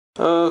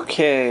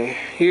Okay,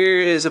 here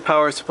is a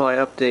power supply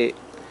update.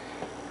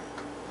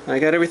 I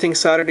got everything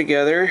soldered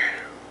together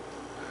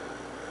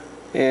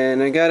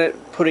and I got it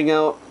putting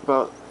out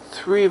about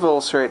 3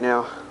 volts right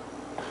now.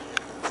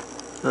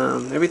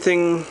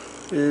 Everything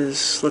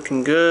is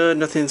looking good,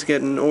 nothing's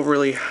getting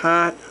overly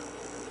hot.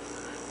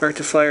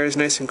 Rectifier is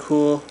nice and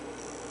cool.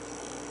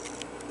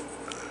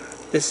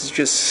 This is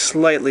just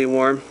slightly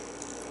warm.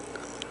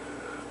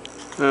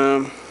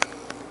 3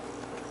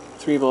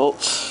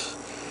 volts.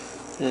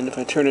 And if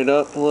I turn it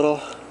up a little,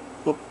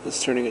 whoop,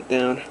 it's turning it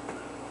down.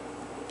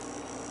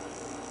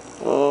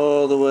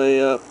 All the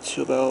way up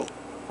to about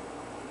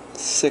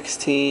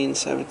 16,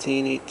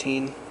 17,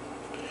 18.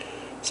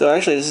 So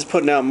actually this is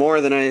putting out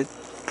more than I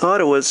thought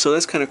it would, so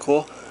that's kind of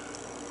cool.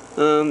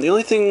 The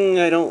only thing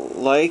I don't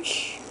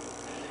like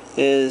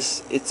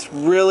is it's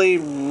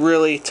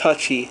really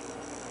touchy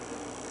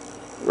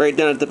right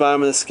down at the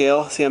bottom of the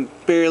scale. See, I'm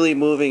barely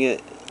moving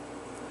it,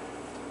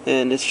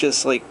 and it's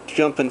just like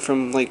jumping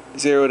from like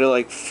 0 to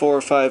like 4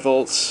 or 5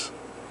 volts.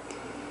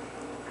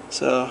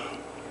 So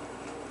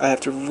I have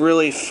to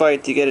really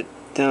fight to get it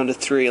down to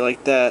 3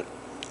 like that.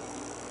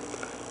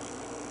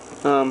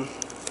 I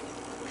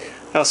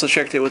also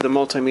checked it with the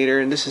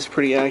multimeter, and this is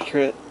pretty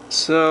accurate.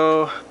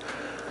 So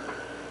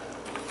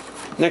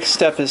next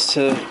step is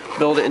to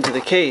build it into the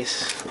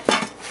case.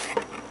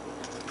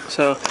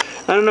 So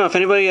I don't know if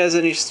anybody has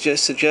any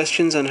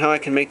suggestions on how I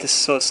can make this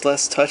so it's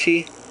less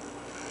touchy.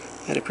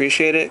 I'd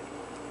appreciate it.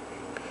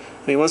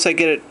 I mean, once I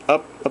get it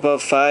up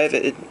above 5,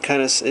 it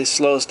kind of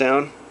slows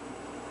down.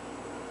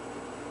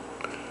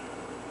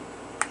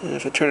 And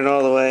if I turn it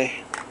all the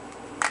way,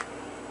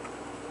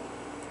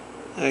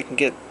 I can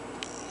get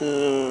 10,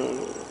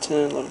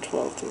 11,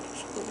 12, 13,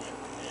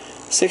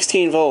 14,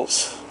 16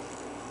 volts.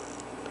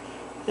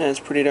 And it's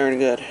pretty darn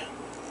good.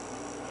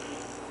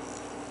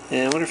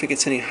 And I wonder if it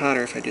gets any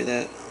hotter if I do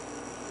that.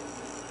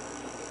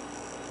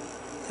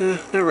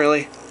 Not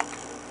really.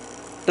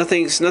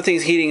 Nothing's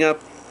heating up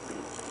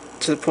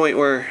to the point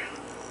where,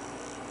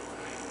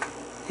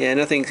 yeah,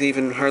 nothing's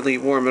even hardly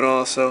warm at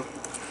all, so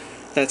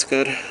that's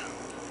good.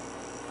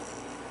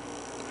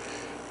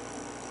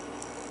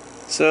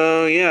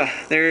 So yeah,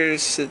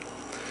 there's the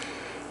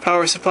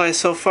power supply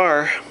so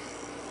far.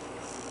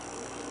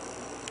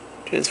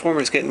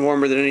 Transformer's getting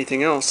warmer than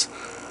anything else.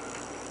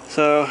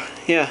 So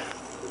yeah,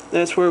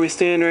 that's where we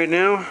stand right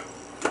now.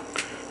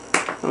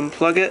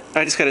 Unplug it.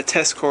 I just got a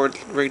test cord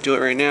rigged to it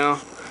right now,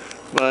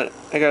 but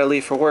I gotta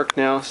leave for work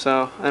now,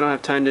 so I don't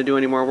have time to do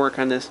any more work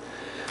on this.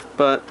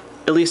 But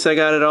at least I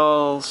got it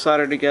all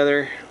soldered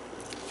together.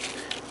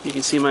 You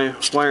can see my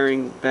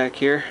wiring back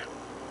here.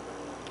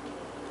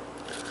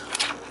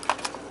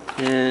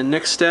 And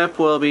next step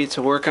will be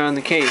to work on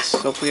the case.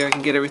 Hopefully I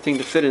can get everything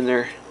to fit in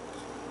there.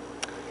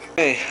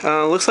 Okay,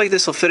 looks like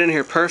this will fit in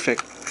here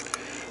perfect.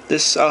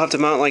 This I'll have to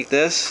mount like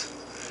this.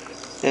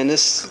 And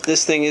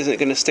this thing isn't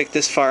going to stick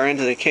this far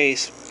into the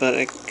case, but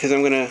because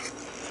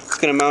it's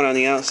gonna mount on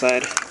the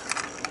outside,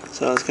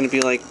 so it's going to be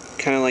like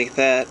kind of like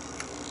that.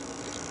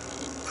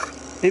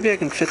 Maybe I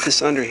can fit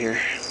this under here.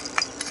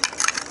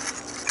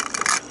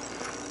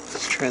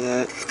 Let's try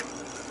that.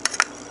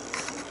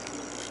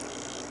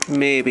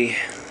 Maybe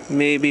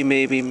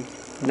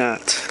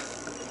not.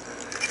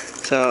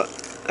 So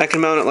I can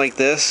mount it like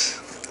this.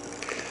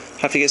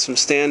 Have to get some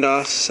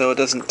standoffs so it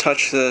doesn't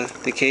touch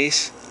the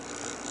case.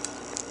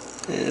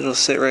 And it'll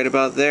sit right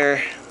about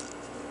there.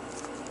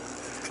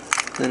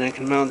 Then I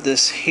can mount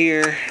this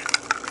here.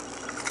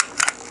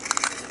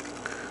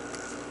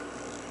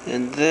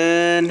 And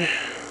then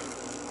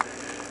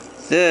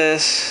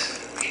this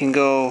can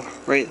go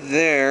right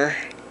there.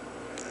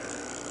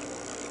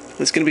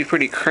 It's going to be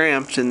pretty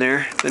cramped in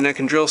there. Then I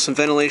can drill some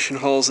ventilation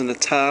holes in the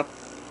top.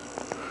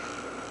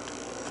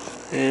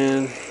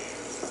 And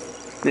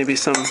maybe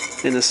some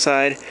in the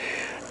side.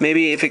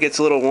 Maybe if it gets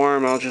a little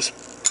warm, I'll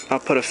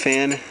put a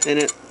fan in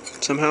it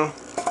somehow.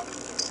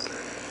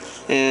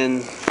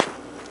 And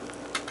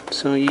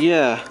so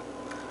yeah,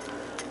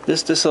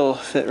 this will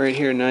fit right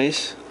here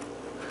nice.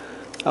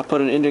 I'll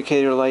put an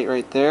indicator light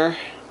right there.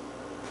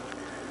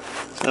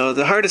 So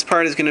the hardest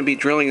part is going to be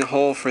drilling a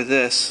hole for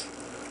this.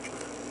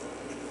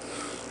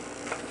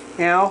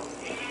 Meow.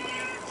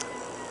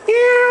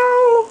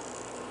 Meow.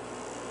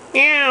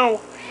 Meow.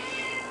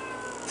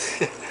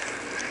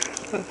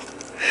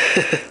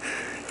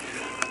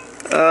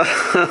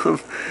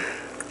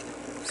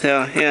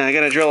 So yeah, I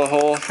gotta drill a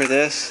hole for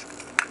this.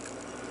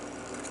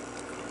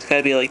 It's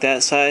gotta be like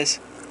that size.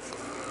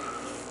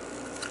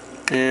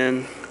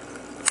 And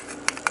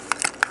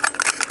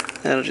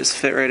that'll just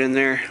fit right in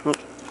there. Oop,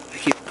 I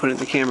keep putting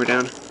the camera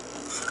down.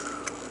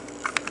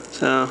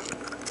 So,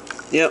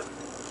 yep.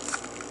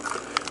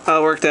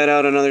 I'll work that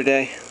out another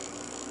day.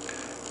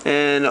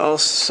 And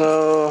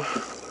also,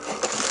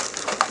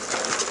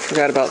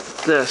 forgot about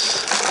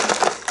this.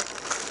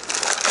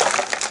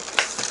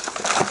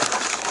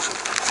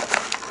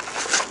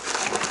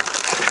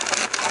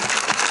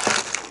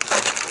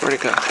 Where'd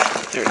it go?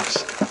 There it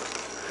is.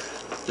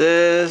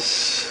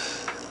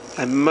 This,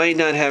 I might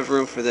not have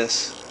room for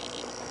this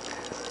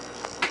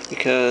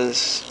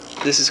because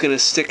this is going to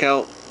stick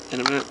out,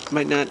 and I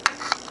might not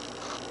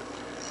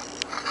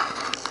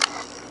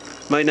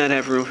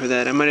have room for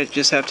that. I might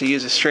just have to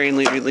use a strain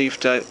relief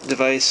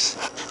device,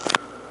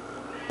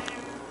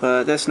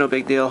 but that's no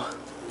big deal.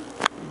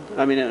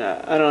 I mean,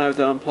 I don't have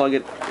to unplug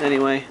it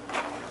anyway.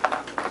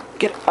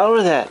 Get out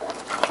of that!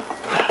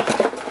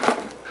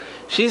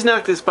 She's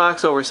knocked this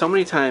box over so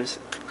many times.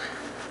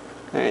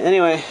 Alright,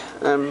 anyway,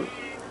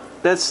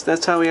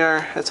 that's how we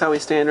are. That's how we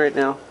stand right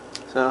now.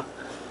 So,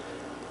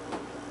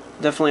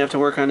 definitely have to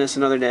work on this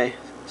another day.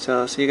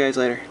 So, see you guys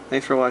later.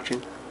 Thanks for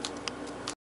watching.